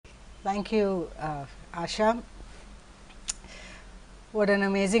Thank you, Asha. What an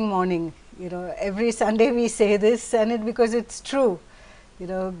amazing morning. Every Sunday we say this, and because it's true.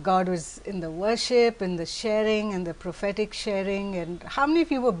 God was in the worship, in the sharing, and the prophetic sharing. And how many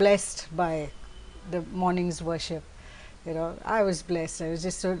of you were blessed by the morning's worship? I was blessed. I was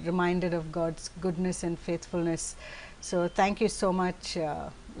just so reminded of God's goodness and faithfulness. So thank you so much,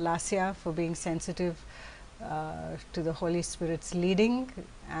 Lasya, for being sensitive to the Holy Spirit's leading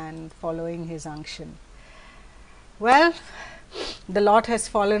and following His unction. Well, the lot has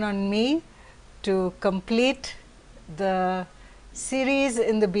fallen on me to complete the series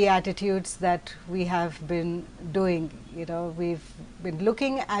in the Beatitudes that we have been doing. We've been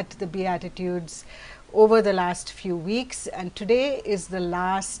looking at the Beatitudes over the last few weeks, and today is the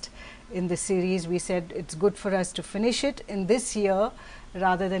last in the series. We said it's good for us to finish it in this year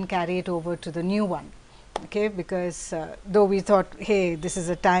rather than carry it over to the new one. Okay, because though we thought, hey, this is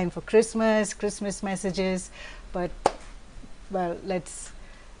a time for Christmas messages, but well, let's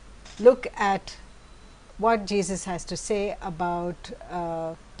look at what Jesus has to say about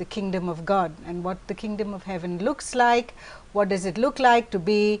the kingdom of God and what the kingdom of heaven looks like. What does it look like to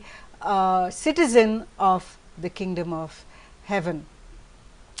be a citizen of the kingdom of heaven?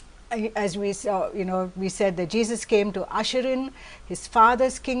 As we saw, we said that Jesus came to usher in His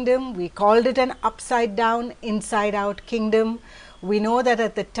Father's kingdom. We called it an upside down, inside out kingdom. We know that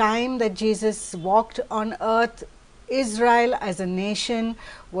at the time that Jesus walked on earth, Israel as a nation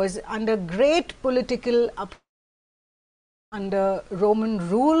was under great political under Roman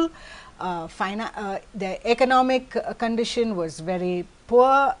rule. Their economic condition was very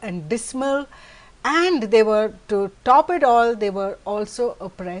poor and dismal, and they were, to top it all, they were also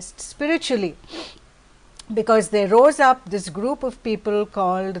oppressed spiritually, because there rose up this group of people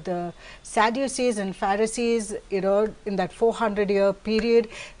called the Sadducees and Pharisees, in that 400-year period,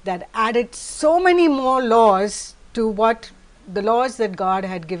 that added so many more laws to what the laws that God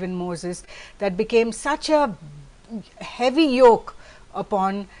had given Moses, that became such a heavy yoke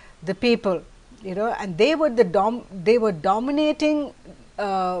upon the people, and they were dominating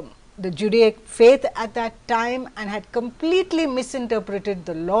the Judaic faith at that time, and had completely misinterpreted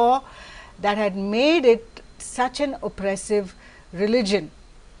the law that had made it such an oppressive religion.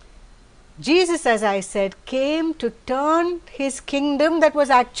 Jesus, as I said, came to turn His kingdom that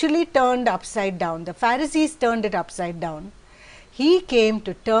was actually turned upside down. The Pharisees turned it upside down. He came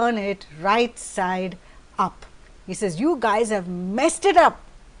to turn it right side up. He says, you guys have messed it up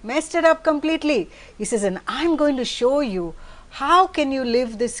completely. He says, and I'm going to show you how can you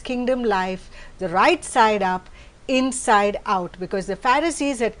live this kingdom life the right side up, inside out, because the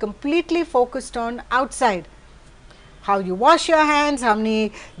Pharisees had completely focused on outside. How you wash your hands, how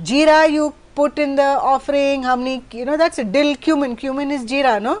many jeera you put in the offering, how many, that's a dill, cumin is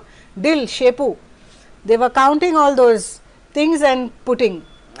jeera, no? Dill, shepu. They were counting all those things and putting,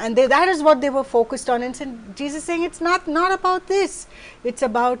 and that is what they were focused on. And Jesus saying, it's not about this, it's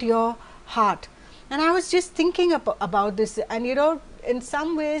about your heart. And I was just thinking about this, and in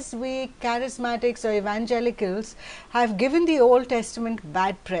some ways we charismatics or evangelicals have given the Old Testament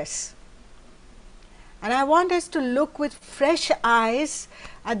bad press. And I want us to look with fresh eyes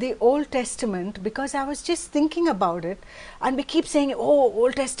at the Old Testament, because I was just thinking about it, and we keep saying, oh,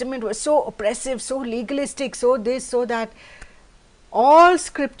 Old Testament was so oppressive, so legalistic, so this, so that. All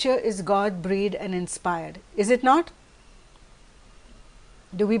scripture is God breathed and inspired, is it not?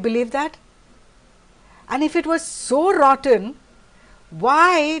 Do we believe that? And if it was so rotten,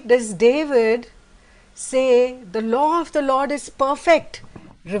 why does David say the law of the Lord is perfect,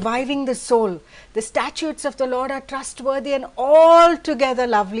 reviving the soul? The statutes of the Lord are trustworthy and altogether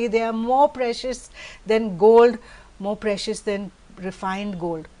lovely. They are more precious than gold, more precious than refined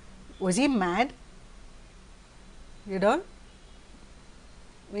gold. Was he mad? We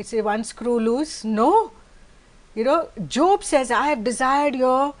say one screw loose. No. Job says, I have desired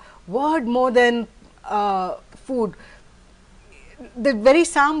your word more than food. The very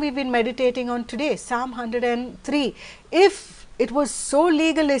psalm we've been meditating on today, Psalm 103. If it was so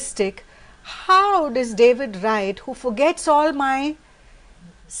legalistic, how does David write, who forgets all my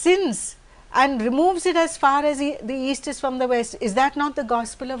sins and removes it as far as the east is from the west? Is that not the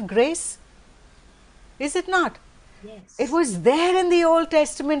gospel of grace? Is it not? Yes. It was there in the Old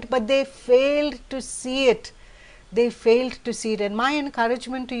Testament, but they failed to see it. And my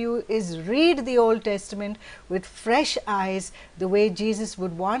encouragement to you is, read the Old Testament with fresh eyes, the way Jesus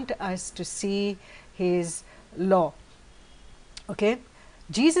would want us to see His law. Okay?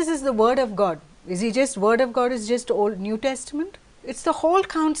 Jesus is the Word of God. Is He just Word of God is just Old New Testament? It's the whole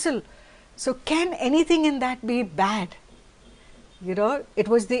counsel. So can anything in that be bad? You know, it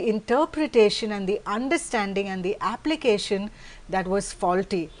was the interpretation and the understanding and the application that was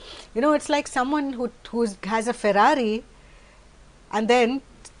faulty. You know, it's like someone who has a Ferrari and then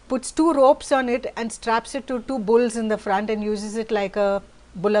puts 2 ropes on it and straps it to 2 bulls in the front and uses it like a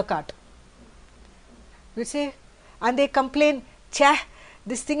bullock cart. You say, and they complain, "Chah,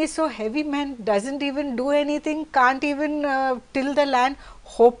 this thing is so heavy, man, doesn't even do anything, can't even till the land,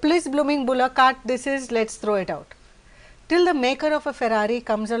 hopeless blooming bullock cart this is, let's throw it out." Till the maker of a Ferrari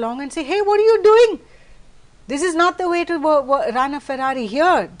comes along and say, "Hey, what are you doing? This is not the way to run a Ferrari.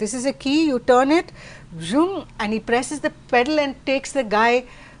 Here, this is a key, you turn it, zoom," and he presses the pedal and takes the guy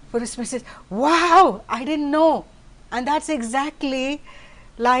for a spin. Says, "Wow, I didn't know." And that's exactly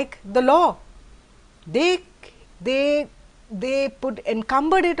like the law. They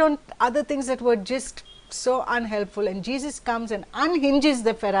encumbered it on other things that were just so unhelpful, and Jesus comes and unhinges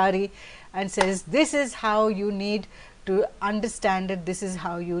the Ferrari and says, "This is how you need to understand it, this is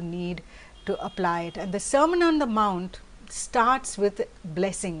how you need to apply it." And the Sermon on the Mount starts with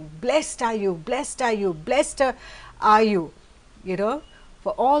blessing. Blessed are you, blessed are you, blessed are you. You know,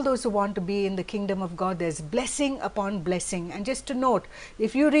 for all those who want to be in the kingdom of God, there's blessing upon blessing. And just to note,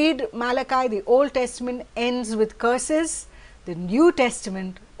 if you read Malachi, the Old Testament ends with curses, the New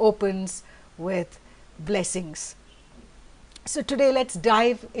Testament opens with blessings. So today let's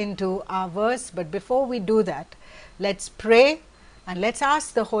dive into our verse, but before we do that, let's pray and let's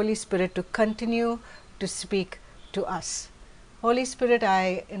ask the Holy Spirit to continue to speak to us. Holy Spirit,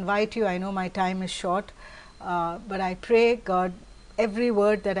 I invite you. I know my time is short, but I pray, God, every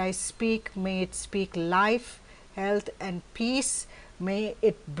word that I speak, may it speak life, health and peace. May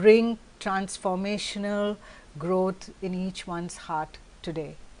it bring transformational growth in each one's heart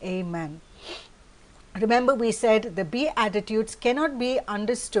today. Amen. Remember, we said the Beatitudes cannot be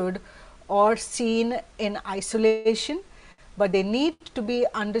understood or seen in isolation, but they need to be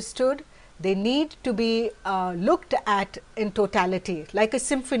understood, they need to be looked at in totality, like a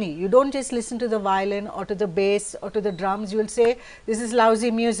symphony. You don't just listen to the violin or to the bass or to the drums, you will say this is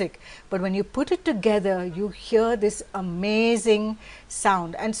lousy music, but when you put it together, you hear this amazing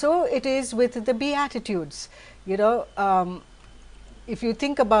sound. And so it is with the Beatitudes. You know, if you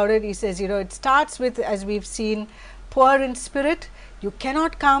think about it, he says, you know, it starts with, as we've seen, poor in spirit. You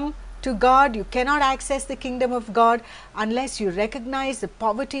cannot come to God, you cannot access the kingdom of God unless you recognize the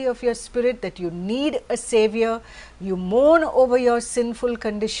poverty of your spirit, that you need a savior, you mourn over your sinful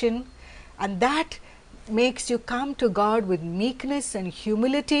condition, and that makes you come to God with meekness and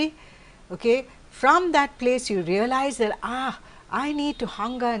humility. Okay, from that place you realize that I need to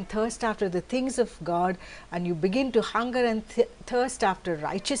hunger and thirst after the things of God, and you begin to hunger and thirst after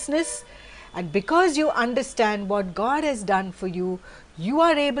righteousness. And because you understand what God has done for you, you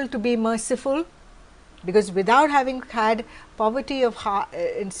are able to be merciful, because without having had poverty of heart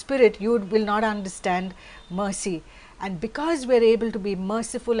in spirit, you will not understand mercy. And because we are able to be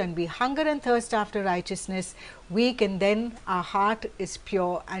merciful and we hunger and thirst after righteousness, we can then, our heart is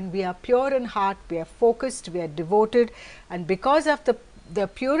pure, and we are pure in heart, we are focused, we are devoted, and because of the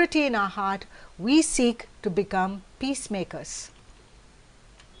purity in our heart, we seek to become peacemakers.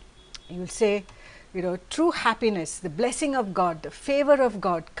 You will say, you know, true happiness, the blessing of God, the favor of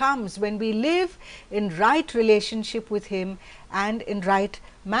God comes when we live in right relationship with Him and in right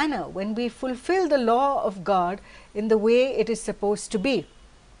manner, when we fulfill the law of God in the way it is supposed to be.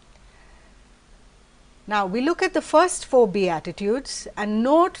 Now, we look at the first 4 Beatitudes and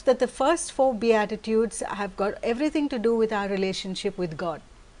note that the first 4 Beatitudes have got everything to do with our relationship with God.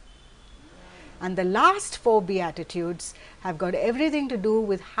 And the last 4 Beatitudes have got everything to do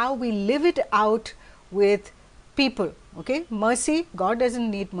with how we live it out with people. Okay, mercy, God doesn't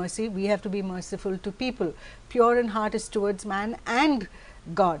need mercy, we have to be merciful to people. Pure in heart is towards man and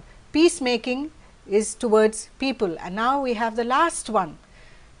God. Peacemaking is towards people. And now we have the last one,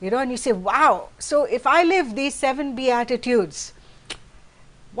 you know, and you say, wow, so if I live these 7 Beatitudes,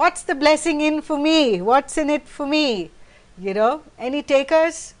 what's the blessing in for me? What's in it for me? You know, any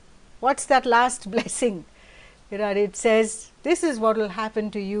takers? What's that last blessing? You know, it says, this is what will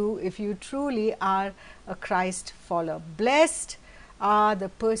happen to you if you truly are a Christ follower. Blessed are the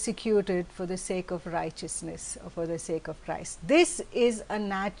persecuted for the sake of righteousness, or for the sake of Christ. This is a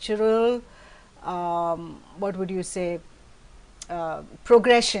natural, what would you say,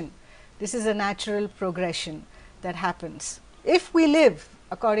 progression. This is a natural progression that happens. If we live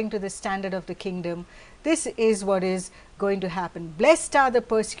according to the standard of the kingdom, this is what is going to happen. Blessed are the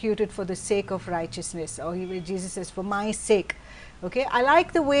persecuted for the sake of righteousness, or Jesus says, for my sake. Okay, I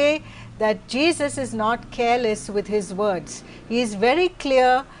like the way that Jesus is not careless with his words. He is very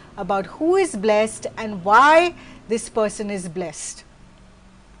clear about who is blessed and why this person is blessed.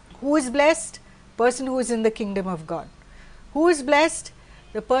 Who is blessed? Person who is in the kingdom of God. Who is blessed?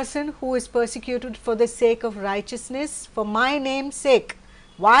 The person who is persecuted for the sake of righteousness, for my name's sake.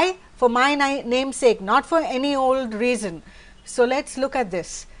 Why? For my name's sake, not for any old reason. So let's look at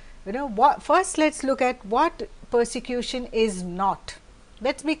this. First let's look at what persecution is not.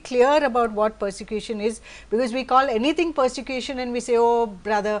 Let's be clear about what persecution is, because we call anything persecution and we say, oh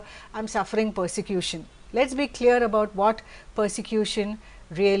brother, I am suffering persecution. Let's be clear about what persecution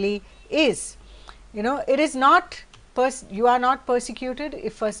really is. It is not, you are not persecuted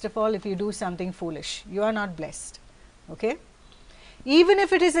if, first of all, if you do something foolish. You are not blessed. Okay? Even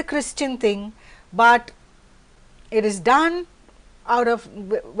if it is a Christian thing, but it is done out of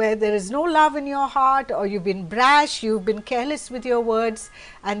where there is no love in your heart, or you've been brash, you've been careless with your words,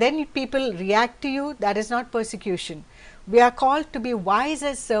 and then people react to you, that is not persecution. We are called to be wise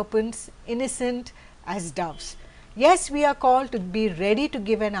as serpents, innocent as doves. Yes, we are called to be ready to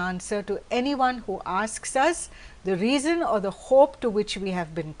give an answer to anyone who asks us the reason or the hope to which we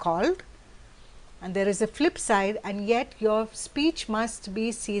have been called. And there is a flip side, and yet your speech must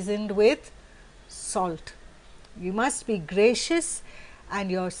be seasoned with salt. You must be gracious, and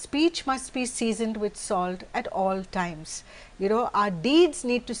your speech must be seasoned with salt at all times. Our deeds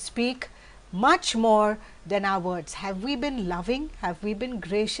need to speak much more than our words. Have we been loving? Have we been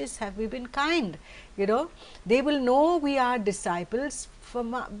gracious? Have we been kind? They will know we are disciples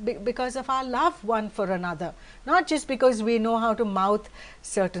because of our love one for another, not just because we know how to mouth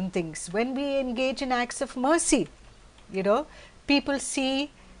certain things. When we engage in acts of mercy, people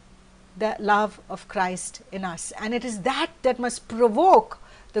see the love of Christ in us, and it is that must provoke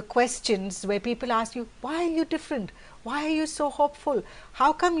the questions where people ask you, why are you different? Why are you so hopeful?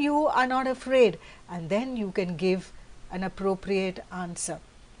 How come you are not afraid? And then you can give an appropriate answer.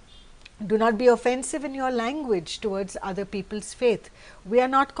 Do not be offensive in your language towards other people's faith. We are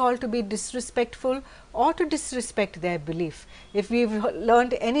not called to be disrespectful or to disrespect their belief. If we've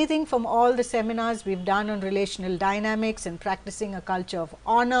learned anything from all the seminars we've done on relational dynamics and practicing a culture of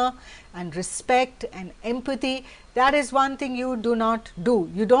honor and respect and empathy, that is one thing you do not do.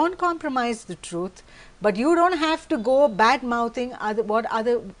 You don't compromise the truth, but you don't have to go bad mouthing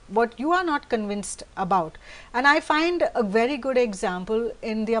what you are not convinced about. And I find a very good example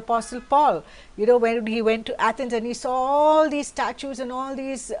in the Apostle Paul. When he went to Athens and he saw all these statues and all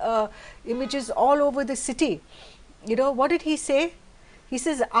these images all over the city. What did he say? He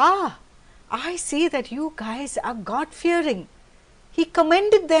says, I see that you guys are God fearing. He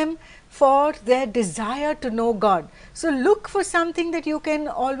commended them for their desire to know God. So look for something that you can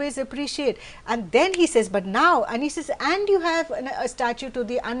always appreciate. And then he says, but now, and he says, and you have a statue to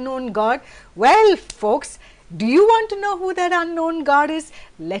the unknown God. Well, folks, do you want to know who that unknown God is?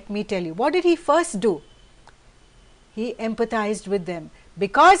 Let me tell you. What did he first do? He empathized with them.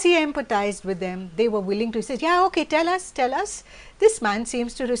 Because he empathized with them, they were willing to say, yeah, okay, tell us. This man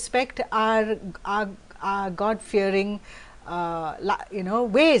seems to respect our God-fearing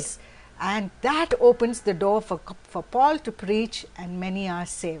ways, and that opens the door for Paul to preach, and many are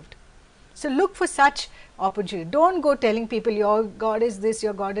saved. So look for such opportunity. Don't go telling people your God is this,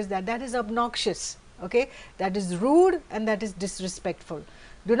 your God is that. That is obnoxious. Okay, that is rude and that is disrespectful.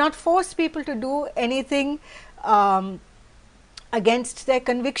 Do not force people to do anything against their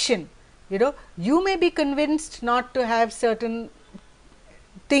conviction. You may be convinced not to have certain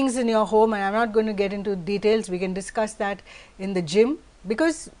things in your home, and I am not going to get into details. We can discuss that in the gym,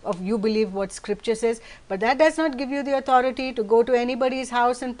 because of you believe what scripture says, but that does not give you the authority to go to anybody's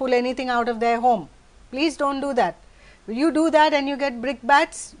house and pull anything out of their home. Please don't do that. You do that and you get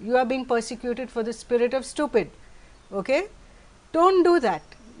brickbats, you are being persecuted for the spirit of stupid. Okay? Don't do that.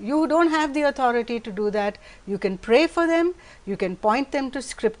 You don't have the authority to do that. You can pray for them, you can point them to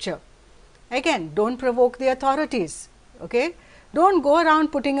scripture. Again, don't provoke the authorities. Okay? Don't go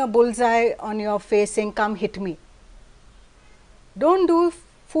around putting a bullseye on your face saying, come hit me. Don't do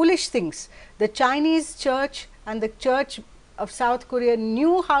foolish things. The Chinese church and the church of South Korea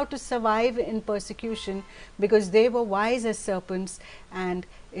knew how to survive in persecution because they were wise as serpents and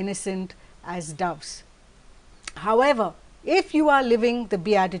innocent as doves. However, if you are living the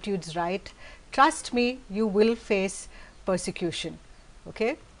Beatitudes right, trust me, you will face persecution.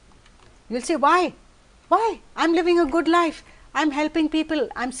 Okay? You will say, why? Why? I am living a good life. I am helping people,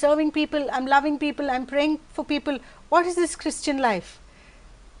 I am serving people, I am loving people, I am praying for people. What is this Christian life?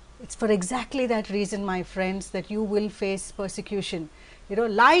 It is for exactly that reason, my friends, that you will face persecution.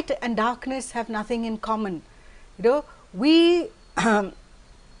 Light and darkness have nothing in common. We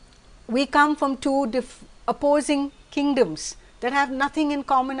come from two opposing kingdoms that have nothing in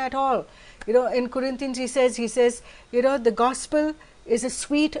common at all. You know, in Corinthians he says, you know, the gospel is a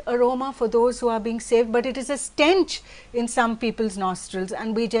sweet aroma for those who are being saved, but it is a stench in some people's nostrils,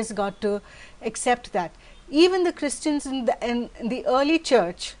 and we just got to accept that. Even the Christians in the early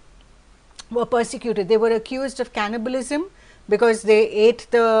church were persecuted. They were accused of cannibalism because they ate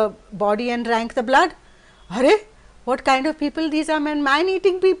the body and drank the blood. Hare, what kind of people these are?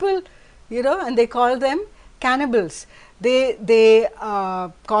 Man-eating people, you know, and they call them cannibals. They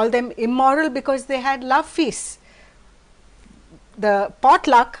call them immoral because they had love feasts. The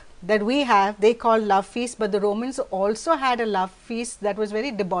potluck that we have, they call love feast, but the Romans also had a love feast that was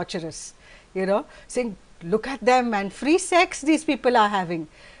very debaucherous, you know, saying, look at them, and free sex these people are having.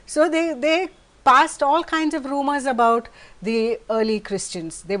 So they passed all kinds of rumors about the early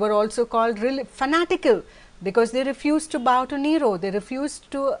Christians. They were also called fanatical because they refused to bow to Nero. They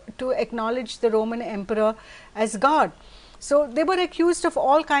refused to acknowledge the Roman emperor as God. So they were accused of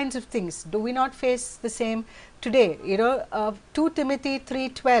all kinds of things. Do we not face the same today? You know, 2 Timothy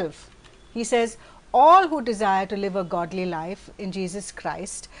 3:12, he says, all who desire to live a godly life in Jesus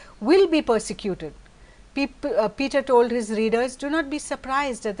Christ will be persecuted. Peter told his readers, do not be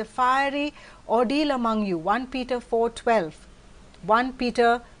surprised at the fiery ordeal among you. 1 Peter 4:12. 1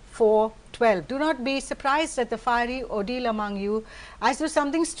 Peter 4:12. Do not be surprised at the fiery ordeal among you, as though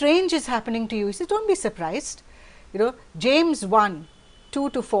something strange is happening to you. He says, don't be surprised. You know, James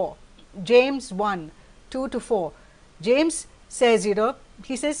 1:2-4. James 1:2-4. James says, you know,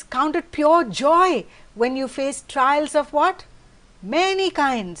 he says, count it pure joy when you face trials of what? Many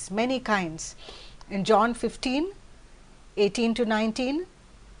kinds, many kinds. In John 15:18-19,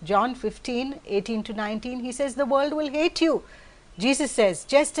 John 15:18-19, he says, the world will hate you. Jesus says,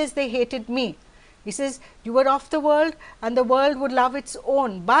 just as they hated me. He says, you were of the world and the world would love its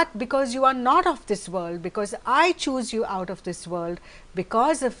own, but because you are not of this world, because I choose you out of this world,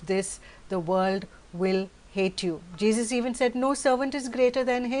 because of this the world will hate you. Jesus even said, no servant is greater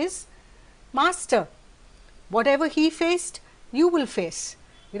than his master. Whatever he faced, you will face.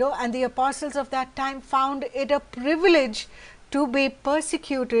 You know, and the apostles of that time found it a privilege to be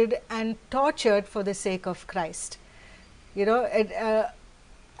persecuted and tortured for the sake of Christ. You know,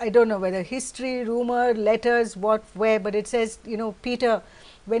 I don't know whether history, rumor, letters, where, but it says, you know, Peter,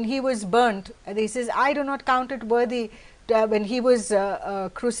 when he was burnt, and he says, I do not count it worthy, when he was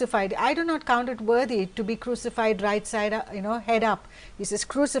crucified, I do not count it worthy to be crucified right side up, you know, head up. He says,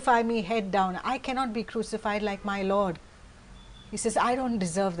 crucify me head down. I cannot be crucified like my Lord. He says, I don't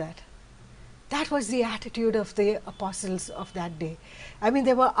deserve that. That was the attitude of the apostles of that day. I mean,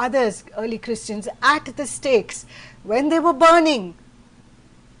 there were others, early Christians, at the stakes when they were burning.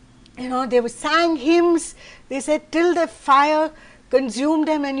 You know, they sang hymns. They said, till the fire consumed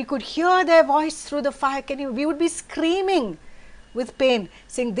them, and you could hear their voice through the fire. We would be screaming with pain,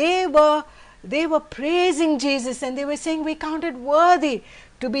 saying they were praising Jesus, and they were saying, we count it worthy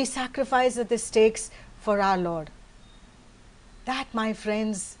to be sacrificed at the stakes for our Lord. That, my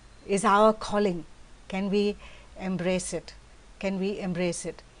friends, is our calling. Can we embrace it? Can we embrace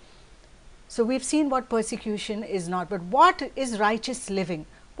it? So we've seen what persecution is not, but what is righteous living?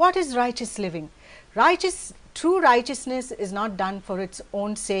 What is righteous living? True righteousness is not done for its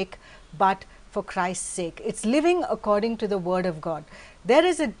own sake, but for Christ's sake. It's living according to the word of God. There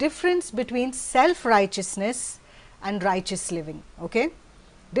is a difference between self-righteousness and righteous living. Okay?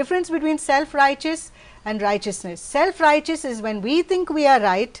 Difference between self-righteous and righteousness. Self-righteous is when we think we are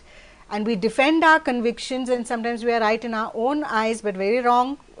right and we defend our convictions, and sometimes we are right in our own eyes but very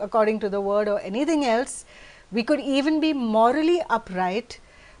wrong according to the word or anything else. We could even be morally upright,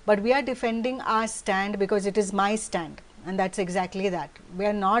 but we are defending our stand because it is my stand, and that's exactly that. We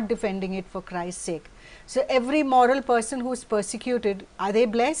are not defending it for Christ's sake. So every moral person who is persecuted, are they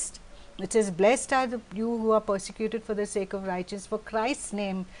blessed? It says, blessed are you who are persecuted for the sake of righteousness, for Christ's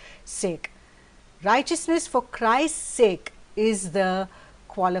name's sake. Righteousness for Christ's sake is the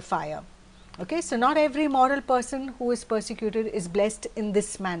qualifier. Okay, so not every moral person who is persecuted is blessed in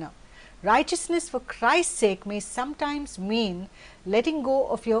this manner. Righteousness for Christ's sake may sometimes mean letting go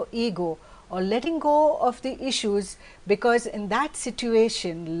of your ego or letting go of the issues, because in that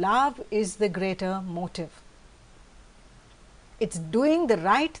situation love is the greater motive. It's doing the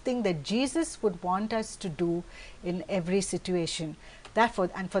right thing that Jesus would want us to do in every situation.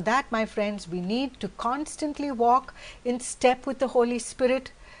 And for that, my friends, we need to constantly walk in step with the Holy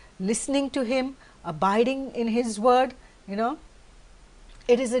Spirit, listening to Him, abiding in His word. You know,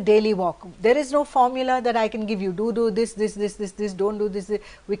 it is a daily walk. There is no formula that I can give you. Do this, don't do this.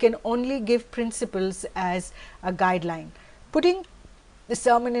 We can only give principles as a guideline. Putting the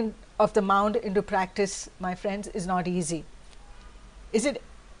Sermon of the Mount into practice, my friends, is not easy. Is it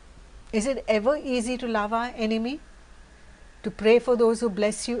Is it ever easy to love our enemy? To pray for those who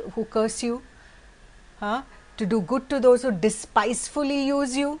bless you, who curse you? Huh? To do good to those who despisefully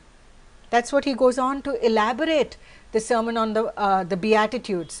use you? That's what he goes on to elaborate the sermon on the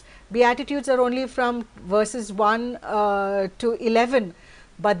Beatitudes. Beatitudes are only from verses 1 to 11.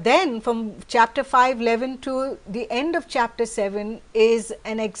 But then from chapter 5, 11 to the end of chapter 7 is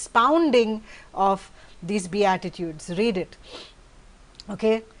an expounding of these Beatitudes. Read it.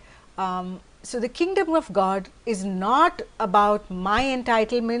 Okay. So the kingdom of God is not about my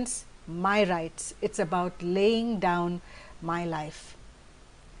entitlements, my rights. It's about laying down my life.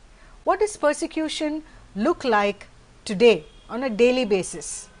 What does persecution look like today on a daily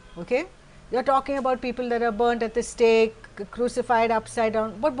basis? Okay. You are talking about people that are burnt at the stake, crucified upside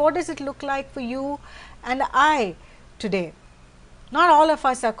down, but what does it look like for you and I today? Not all of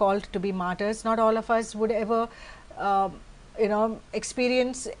us are called to be martyrs. Not all of us would ever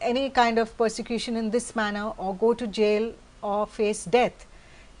experience any kind of persecution in this manner, or go to jail or face death.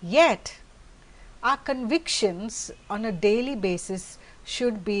 Yet our convictions on a daily basis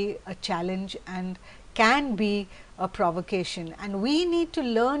should be a challenge and can be a provocation, and we need to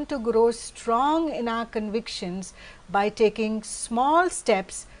learn to grow strong in our convictions by taking small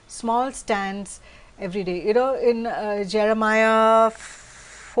steps, small stands every day. You know, in Jeremiah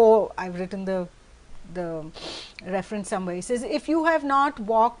 4, I have written the reference somewhere. He says, if you have not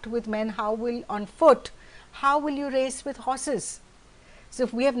walked with men on foot, how will you race with horses? So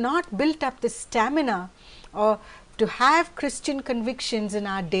if we have not built up the stamina or to have Christian convictions in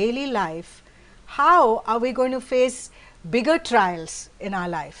our daily life, how are we going to face bigger trials in our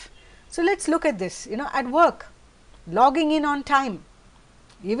life? So let's look at this. You know, at work, logging in on time,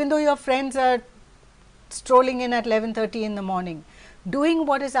 even though your friends are strolling in at 11:30 in the morning, doing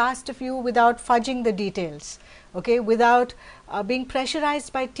what is asked of you without fudging the details, okay, without being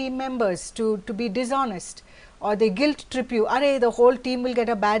pressurized by team members to be dishonest, or they guilt trip you, "Arey, the whole team will get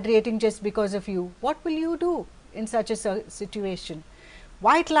a bad rating just because of you." What will you do in such a situation?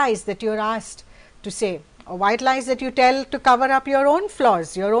 White lies that you are asked to say, or white lies that you tell to cover up your own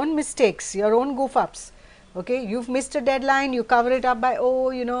flaws, your own mistakes, your own goof ups. Okay, you've missed a deadline, you cover it up by,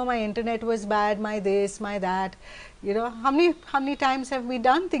 "Oh, you know, my internet was bad, my this, my that." You know, how many times have we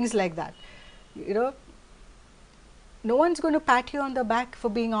done things like that? You know, no one's going to pat you on the back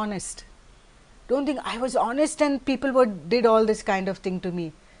for being honest. Don't think, "I was honest and people did all this kind of thing to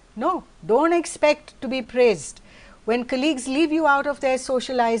me." No, don't expect to be praised. When colleagues leave you out of their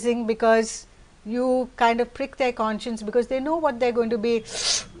socializing because you kind of prick their conscience, because they know what they're going to be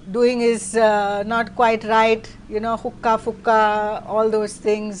doing is not quite right, you know, hookah, fuka, all those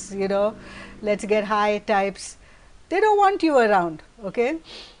things, you know, let's get high types. They don't want you around. Okay,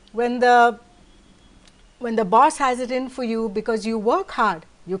 when the boss has it in for you because you work hard,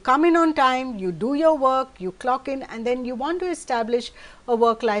 you come in on time, you do your work, you clock in, and then you want to establish a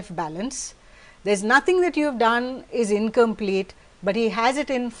work-life balance. There's nothing that you have done is incomplete, but he has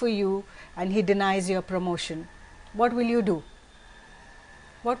it in for you and he denies your promotion. What will you do?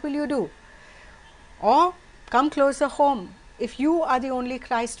 What will you do? Or come closer home. If you are the only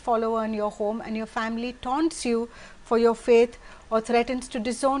Christ follower in your home and your family taunts you for your faith or threatens to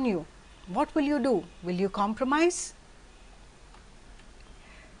disown you, what will you do? Will you compromise?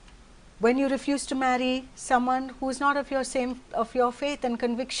 When you refuse to marry someone who is not of your faith and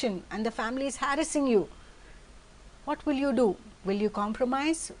conviction, and the family is harassing you, what will you do? Will you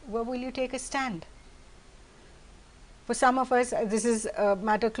compromise, or will you take a stand? For some of us, this is a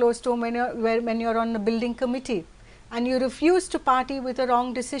matter close to when you're on the building committee and you refuse to party with a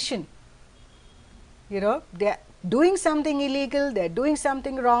wrong decision. You know, they're doing something illegal, they're doing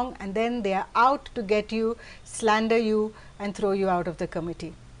something wrong, and then they are out to get you, slander you, and throw you out of the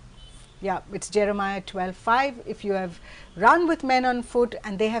committee. Yeah, it's Jeremiah 12:5. If you have run with men on foot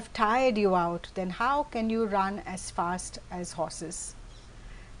and they have tired you out, then how can you run as fast as horses?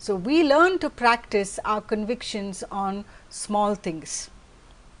 So we learn to practice our convictions on small things.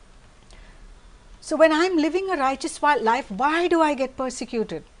 So when I'm living a righteous life, why do I get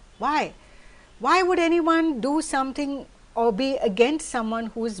persecuted? Why? Why would anyone do something or be against someone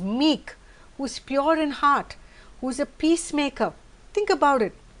who is meek, who is pure in heart, who is a peacemaker? Think about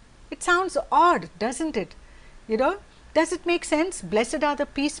it. It sounds odd, doesn't it? You know, does it make sense? Blessed are the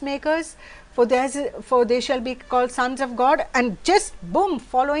peacemakers, for they shall be called sons of God, and just boom,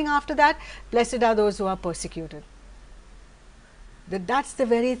 following after that, blessed are those who are persecuted. That's the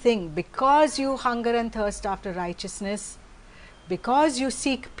very thing. Because you hunger and thirst after righteousness, because you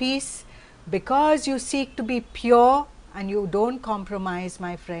seek peace, because you seek to be pure and you don't compromise,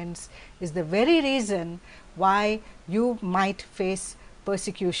 my friends, is the very reason why you might face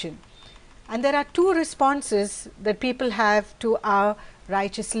persecution. And there are two responses that people have to our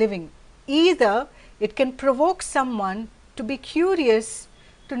righteous living. Either it can provoke someone to be curious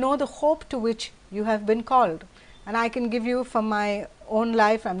to know the hope to which you have been called. And I can give you from my own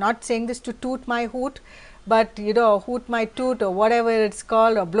life, I am not saying this to toot my hoot, but hoot my toot or whatever it's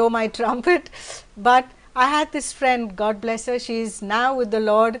called, or blow my trumpet. But I had this friend, God bless her, she is now with the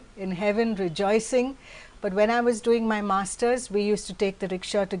Lord in heaven rejoicing. But when I was doing my masters, we used to take the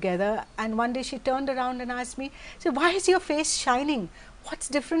rickshaw together, and one day she turned around and asked me, so why is your face shining? What's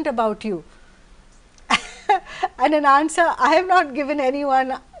different about you? And an answer I have not given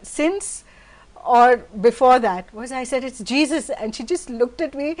anyone since or before that was, I said, it's Jesus. And she just looked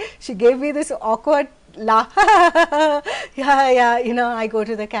at me, she gave me this awkward laugh. Yeah, I go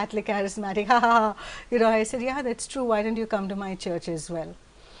to the Catholic Charismatic. I said, yeah, that's true, why don't you come to my church as well?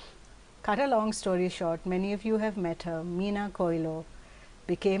 Cut a long story short, many of you have met her. Meena Coelho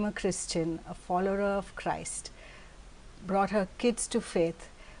became a Christian, a follower of Christ, brought her kids to faith,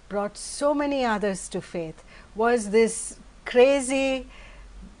 brought so many others to faith, was this crazy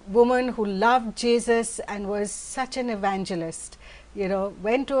woman who loved Jesus and was such an evangelist,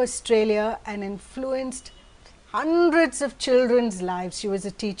 went to Australia and influenced hundreds of children's lives. She was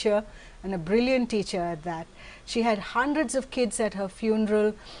a teacher, and a brilliant teacher at that. She had hundreds of kids at her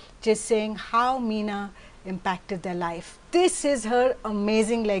funeral, just saying how Meena impacted their life. This is her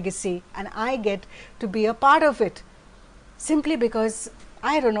amazing legacy, and I get to be a part of it, simply because,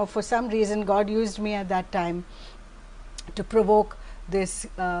 I don't know, for some reason God used me at that time to provoke this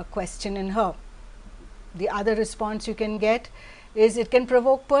question in her. The other response you can get is it can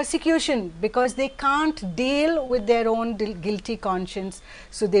provoke persecution, because they can't deal with their own guilty conscience.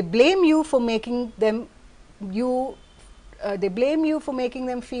 So they blame you for making them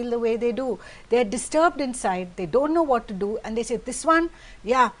feel the way they do. They are disturbed inside, they don't know what to do, and they say, this one,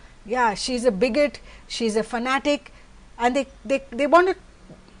 yeah, she's a bigot, she's a fanatic, and they want to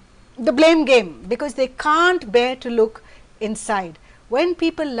the blame game, because they can't bear to look inside. When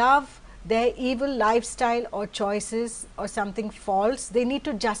people love their evil lifestyle or choices or something false, they need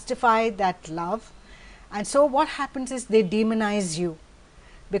to justify that love, and so what happens is they demonize you,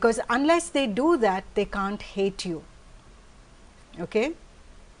 because unless they do that, they can't hate you. Okay?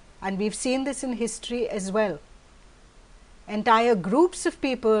 And we've seen this in history as well. Entire groups of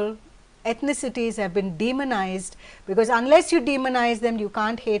people, ethnicities have been demonized, because unless you demonize them, you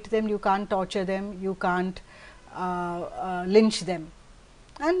can't hate them, you can't torture them, you can't lynch them.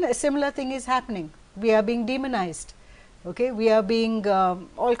 And a similar thing is happening. We are being demonized. Okay? We are being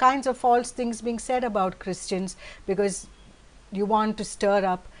all kinds of false things being said about Christians, because you want to stir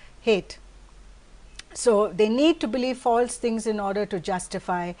up hate. So they need to believe false things in order to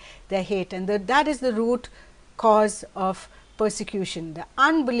justify their hate, and that is the root cause of persecution. The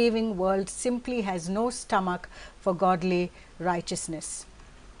unbelieving world simply has no stomach for godly righteousness.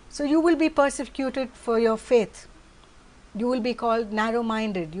 So you will be persecuted for your faith. You will be called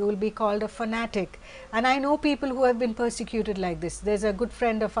narrow-minded, you will be called a fanatic, and I know people who have been persecuted like this. There's a good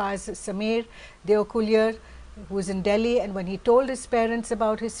friend of ours, Samir Deokulier, who is in Delhi, and when he told his parents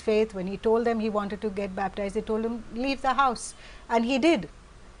about his faith, when he told them he wanted to get baptized, they told him, leave the house, and he did.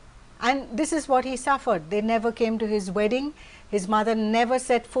 And this is what he suffered. They never came to his wedding. His mother never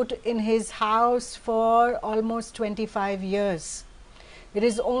set foot in his house for almost 25 years. It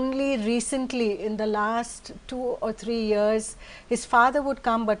is only recently, in the last 2 or 3 years, his father would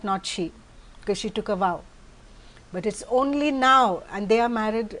come, but not she, because she took a vow. But it's only now, and they are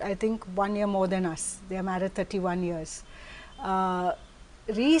married, I think 1 year more than us. They are married 31 years.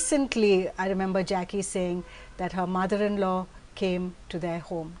 Recently, I remember Jackie saying that her mother-in-law came to their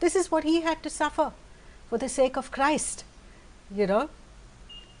home. This is what he had to suffer for the sake of Christ,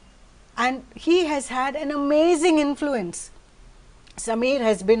 and he has had an amazing influence. Samir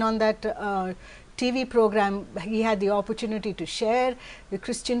has been on that TV program. He had the opportunity to share the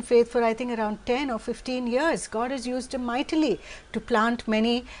Christian faith for, I think, around 10 or 15 years. God has used him mightily to plant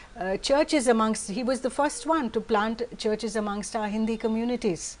many churches amongst, he was the first one to plant churches amongst our Hindi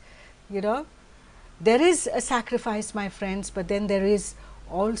communities. There is a sacrifice, my friends, but then there is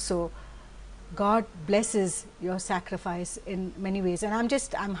also, God blesses your sacrifice in many ways. And I'm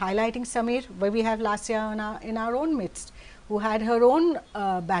highlighting Samir, where we have Lasya in our own midst, who had her own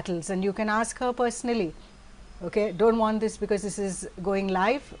battles, and you can ask her personally. Okay, don't want this because this is going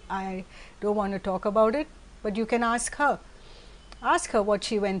live. I don't want to talk about it, but you can ask her. Ask her what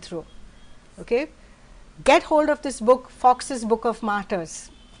she went through. Okay, get hold of this book, Fox's Book of Martyrs.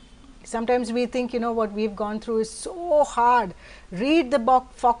 Sometimes we think, what we've gone through is so hard. Read the book,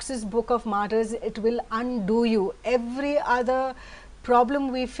 Fox's Book of Martyrs. It will undo you. Every other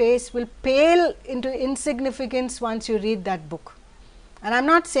problem we face will pale into insignificance once you read that book. And I am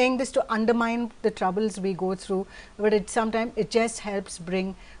not saying this to undermine the troubles we go through, but sometimes it just helps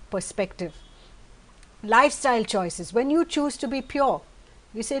bring perspective. Lifestyle choices, when you choose to be pure,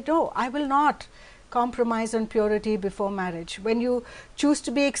 you say, no, I will not compromise on purity before marriage. When you choose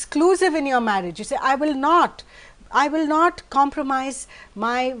to be exclusive in your marriage, you say, I will not compromise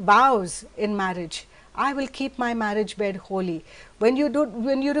my vows in marriage. I will keep my marriage bed holy. When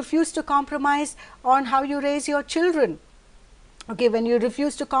you refuse to compromise on how you raise your children, okay, when you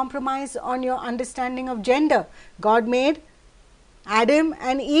refuse to compromise on your understanding of gender, God made Adam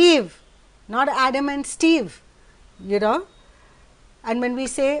and Eve, not Adam and Steve, and when we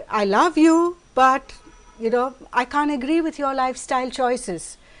say, I love you, but I can't agree with your lifestyle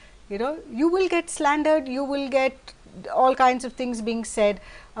choices, you will get slandered, you will get all kinds of things being said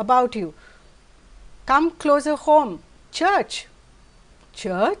about you. Come closer home, church,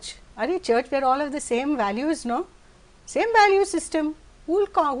 church, we are all of the same values, no? Same value system.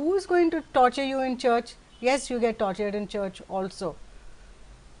 Who is going to torture you in church? Yes, you get tortured in church also.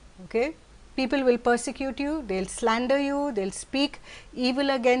 Okay? People will persecute you, they will slander you, they will speak evil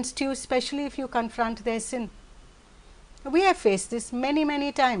against you, especially if you confront their sin. We have faced this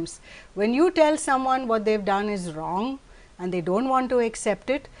many times. When you tell someone what they have done is wrong and they do not want to accept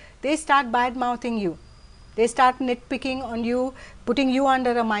it, they start bad mouthing you. They start nitpicking on you, putting you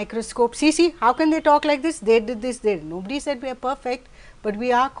under a microscope. See, how can they talk like this? They did this, nobody said we are perfect, but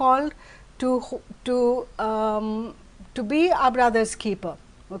we are called to be our brother's keeper.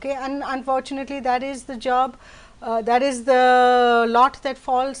 Okay, and unfortunately, that is the job, that is the lot that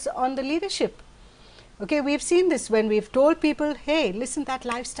falls on the leadership. Okay, we have seen this when we have told people, hey, listen, that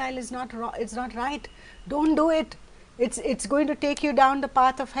lifestyle is not it's not right. Don't do it. It's going to take you down the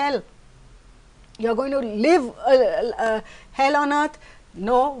path of hell. You're going to live hell on earth.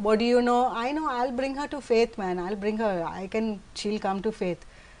 No, what do you know? I know, I'll bring her to faith, man. I'll bring her. She'll come to faith.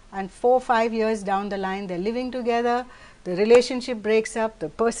 And 4 or 5 years down the line, they're living together. The relationship breaks up. The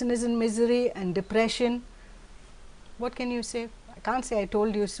person is in misery and depression. What can you say? I can't say I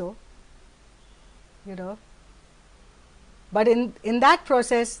told you so. But in that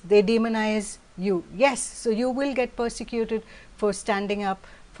process, they demonize you. Yes, so you will get persecuted for standing up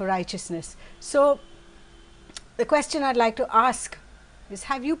for righteousness. So, the question I'd like to ask is,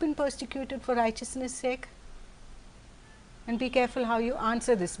 have you been persecuted for righteousness' sake? And be careful how you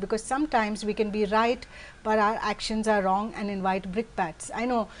answer this, because sometimes we can be right, but our actions are wrong and invite brickbats. I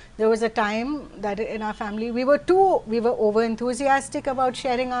know there was a time that in our family we were over enthusiastic about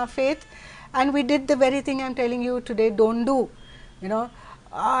sharing our faith, and we did the very thing I am telling you today don't do.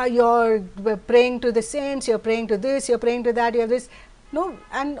 You're praying to the saints, you're praying to this, you're praying to that, you have this. No,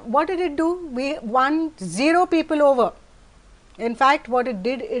 and what did it do? We won 0 people over. In fact, what it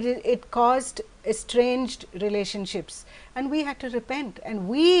did, it caused estranged relationships, and we had to repent, and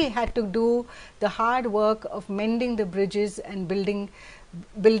we had to do the hard work of mending the bridges and building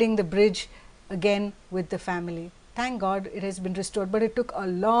the bridge again with the family. Thank God it has been restored, but it took a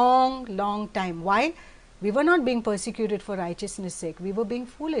long time. Why? We were not being persecuted for righteousness' sake. We were being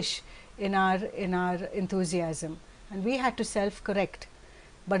foolish in our enthusiasm, and we had to self-correct.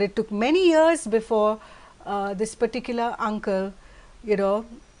 But it took many years before this particular uncle,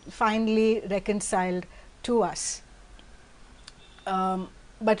 finally reconciled to us.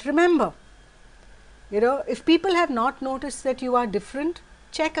 But remember, if people have not noticed that you are different,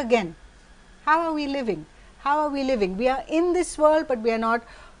 check again. How are we living? How are we living? We are in this world, but we are not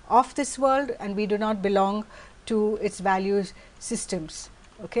of this world, and we do not belong to its value systems.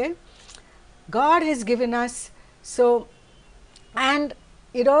 Okay? God has given us, so, and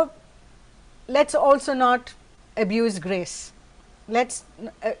let's also not abuse grace. Let's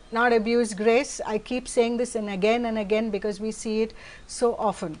not abuse grace. I keep saying this and again because we see it so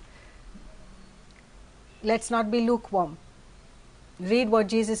often. Let's not be lukewarm. Read what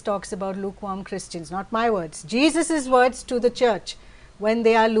Jesus talks about lukewarm Christians, not my words. Jesus' words to the church when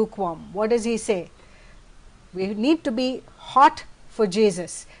they are lukewarm. What does he say? We need to be hot for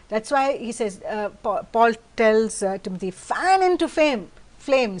Jesus. That's why he says, Paul tells Timothy, fan into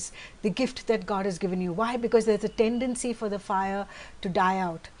flames the gift that God has given you. Why? Because there's a tendency for the fire to die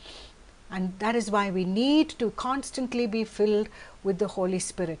out, and that is why we need to constantly be filled with the Holy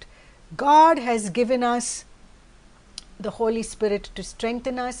Spirit. God has given us the Holy Spirit to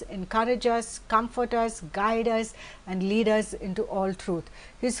strengthen us, encourage us, comfort us, guide us, and lead us into all truth.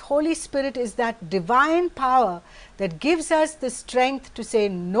 His Holy Spirit is that divine power that gives us the strength to say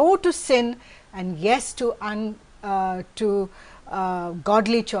no to sin and yes to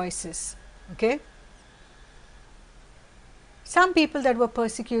godly choices. Okay? Some people that were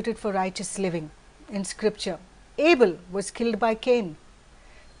persecuted for righteous living in scripture. Abel was killed by Cain.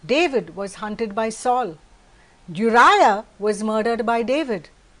 David was hunted by Saul. Uriah was murdered by David.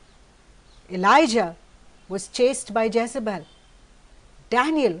 Elijah was chased by Jezebel.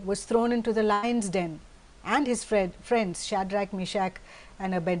 Daniel was thrown into the lion's den, and his friends Shadrach, Meshach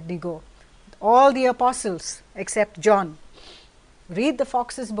and Abednego. All the apostles except John. Read the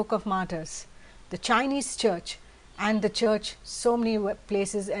Fox's Book of Martyrs, the Chinese church, and the church so many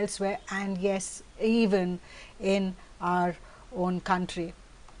places elsewhere, and yes, even in our own country.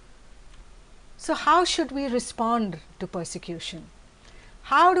 So how should we respond to persecution?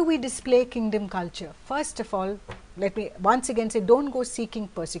 How do we display kingdom culture? First of all, let me once again say, don't go seeking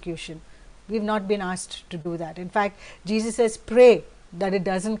persecution. We have not been asked to do that. In fact, Jesus says, pray that it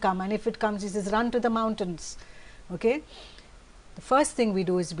doesn't come, and if it comes, he says, run to the mountains. Okay? The first thing we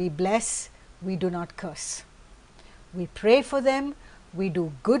do is we bless, we do not curse. We pray for them, we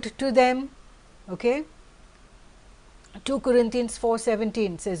do good to them. Okay? 2 Corinthians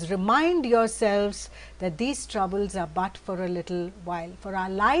 4:17 says, remind yourselves that these troubles are but for a little while, for our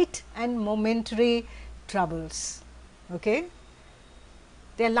light and momentary troubles. Okay?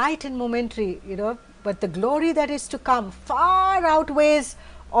 They are light and momentary, but the glory that is to come far outweighs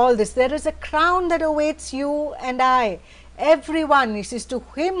all this. There is a crown that awaits you and I. Everyone, he says, to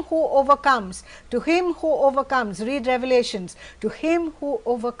him who overcomes, read Revelations, to him who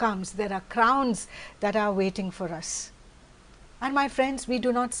overcomes, there are crowns that are waiting for us. And my friends, we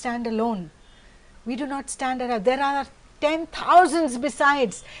do not stand alone. We do not stand alone. There are 10,000s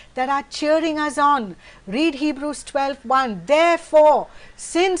besides that are cheering us on. Read Hebrews 12:1. Therefore,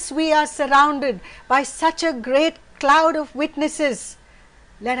 since we are surrounded by such a great cloud of witnesses,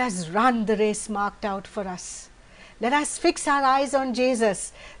 let us run the race marked out for us. Let us fix our eyes on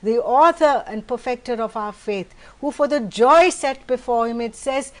Jesus, the author and perfecter of our faith, who for the joy set before him, it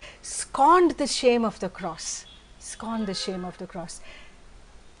says, scorned the shame of the cross. Scorned the shame of the cross.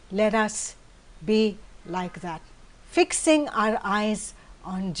 Let us be like that, fixing our eyes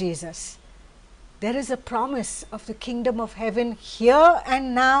on Jesus. There is a promise of the kingdom of heaven here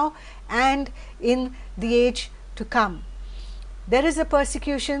and now and in the age to come. There is a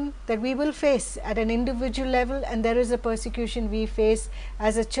persecution that we will face at an individual level, and there is a persecution we face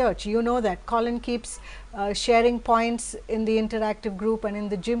as a church. You know that. Colin keeps sharing points in the interactive group and in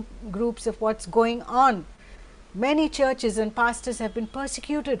the gym groups of what's going on. Many churches and pastors have been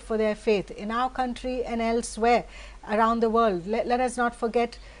persecuted for their faith in our country and elsewhere around the world. Let us not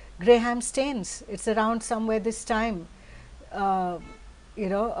forget Graham Staines. It's around somewhere this time, of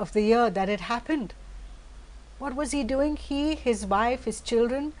the year that it happened. What was he doing? He, his wife, his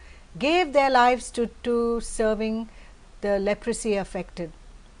children gave their lives to serving the leprosy affected.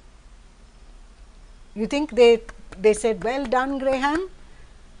 You think they said, well done, Graham?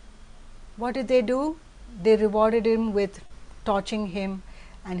 What did they do? They rewarded him with torching him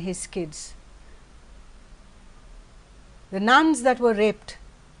and his kids. The nuns that were raped,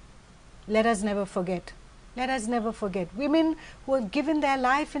 let us never forget. Let us never forget. Women who have given their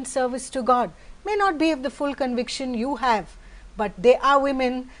life in service to God may not be of the full conviction you have, but they are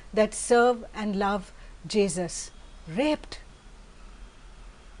women that serve and love Jesus. Raped.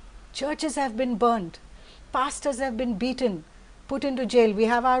 Churches have been burnt. Pastors have been beaten, put into jail. We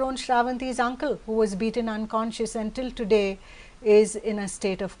have our own Shravanti's uncle who was beaten unconscious and till today is in a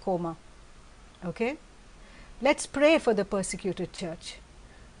state of coma. Okay? Let's pray for the persecuted church.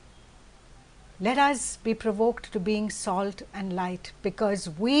 Let us be provoked to being salt and light, because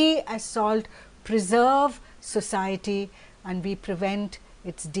we as salt preserve society and we prevent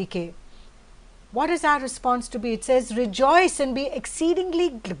its decay. What is our response to be? It says, rejoice and be exceedingly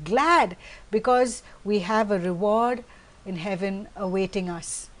glad, because we have a reward in heaven awaiting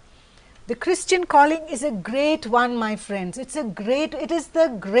us. The Christian calling is a great one, my friends. It is the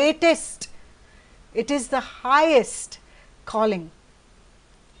greatest. It is the highest calling.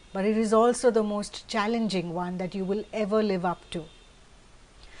 But it is also the most challenging one that you will ever live up to.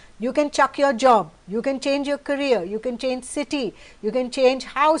 You can chuck your job, you can change your career, you can change city, you can change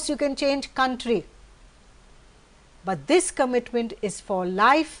house, you can change country. But this commitment is for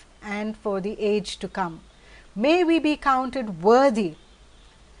life and for the age to come. May we be counted worthy,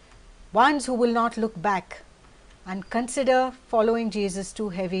 ones who will not look back and consider following Jesus too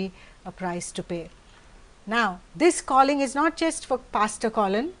heavy a price to pay. Now, this calling is not just for Pastor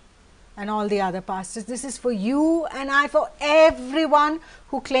Colin and all the other pastors. This is for you and I, for everyone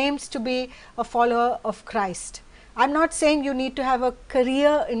who claims to be a follower of Christ. I'm not saying you need to have a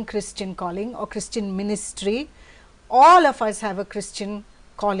career in Christian calling or Christian ministry. All of us have a Christian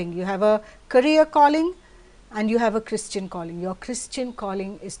calling. You have a career calling, and you have a Christian calling. Your Christian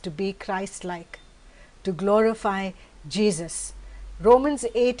calling is to be Christ-like, to glorify Jesus. Romans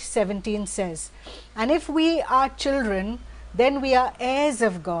 8:17 says, and if we are children, then we are heirs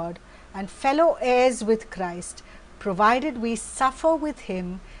of God and fellow heirs with Christ, provided we suffer with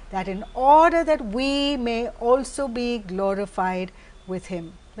him, that in order that we may also be glorified with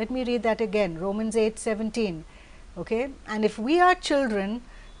him. Let me read that again, Romans 8:17. Okay, and if we are children,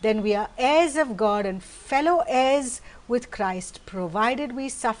 then we are heirs of God and fellow heirs with Christ, provided we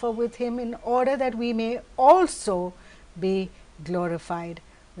suffer with him, in order that we may also be glorified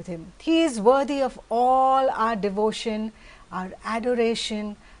with him. He is worthy of all our devotion, our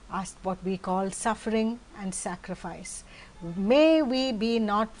adoration, as what we call suffering and sacrifice. May we be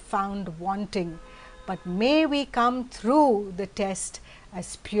not found wanting, but may we come through the test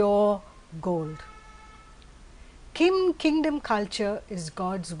as pure gold. Kingdom culture is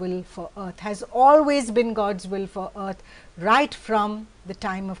God's will for earth, has always been God's will for earth right from the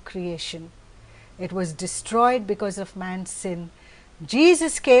time of creation. It was destroyed because of man's sin.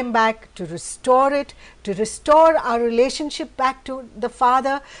 Jesus came back to restore it, to restore our relationship back to the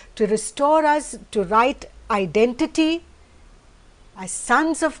Father, to restore us to right identity as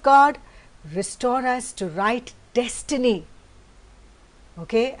sons of God, restore us to right destiny.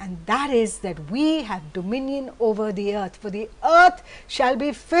 Okay, and that is that we have dominion over the earth, for the earth shall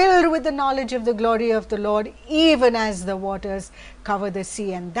be filled with the knowledge of the glory of the Lord, even as the waters cover the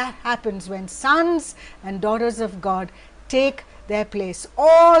sea. And that happens when sons and daughters of God take their place.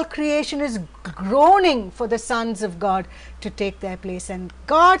 All creation is groaning for the sons of God to take their place, and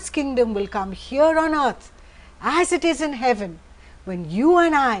God's kingdom will come here on earth as it is in heaven, when you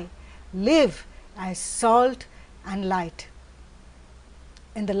and I live as salt and light.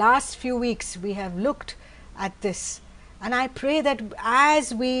 In the last few weeks we have looked at this, and I pray that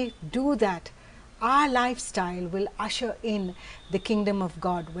as we do that, our lifestyle will usher in the kingdom of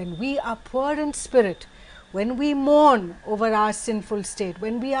God. When we are poor in spirit, when we mourn over our sinful state,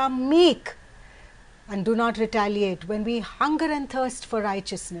 when we are meek and do not retaliate, when we hunger and thirst for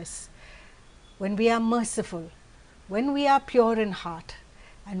righteousness, when we are merciful, when we are pure in heart,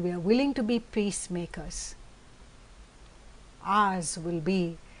 and we are willing to be peacemakers, ours will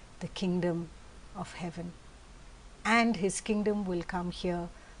be the kingdom of heaven, and his kingdom will come here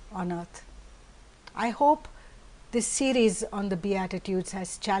on earth. I hope this series on the Beatitudes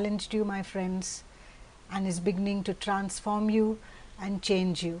has challenged you, my friends, and is beginning to transform you and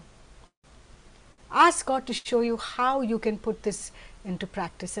change you. Ask God to show you how you can put this into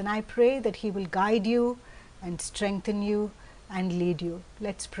practice, and I pray that he will guide you and strengthen you and lead you.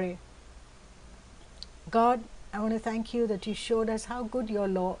 Let's pray. God, I want to thank you that you showed us how good your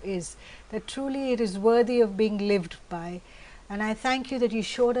law is, that truly it is worthy of being lived by. And I thank you that you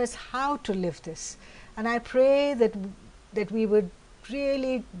showed us how to live this. And I pray that we would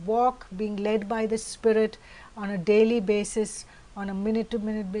really walk being led by the Spirit on a daily basis, on a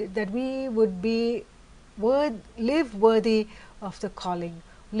minute-to-minute basis, that we would be live worthy of the calling,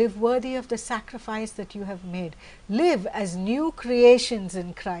 live worthy of the sacrifice that you have made, live as new creations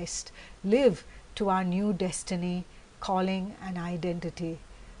in Christ, live to our new destiny, calling and identity.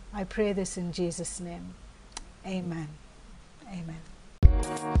 I pray this in Jesus' name. Amen. Amen.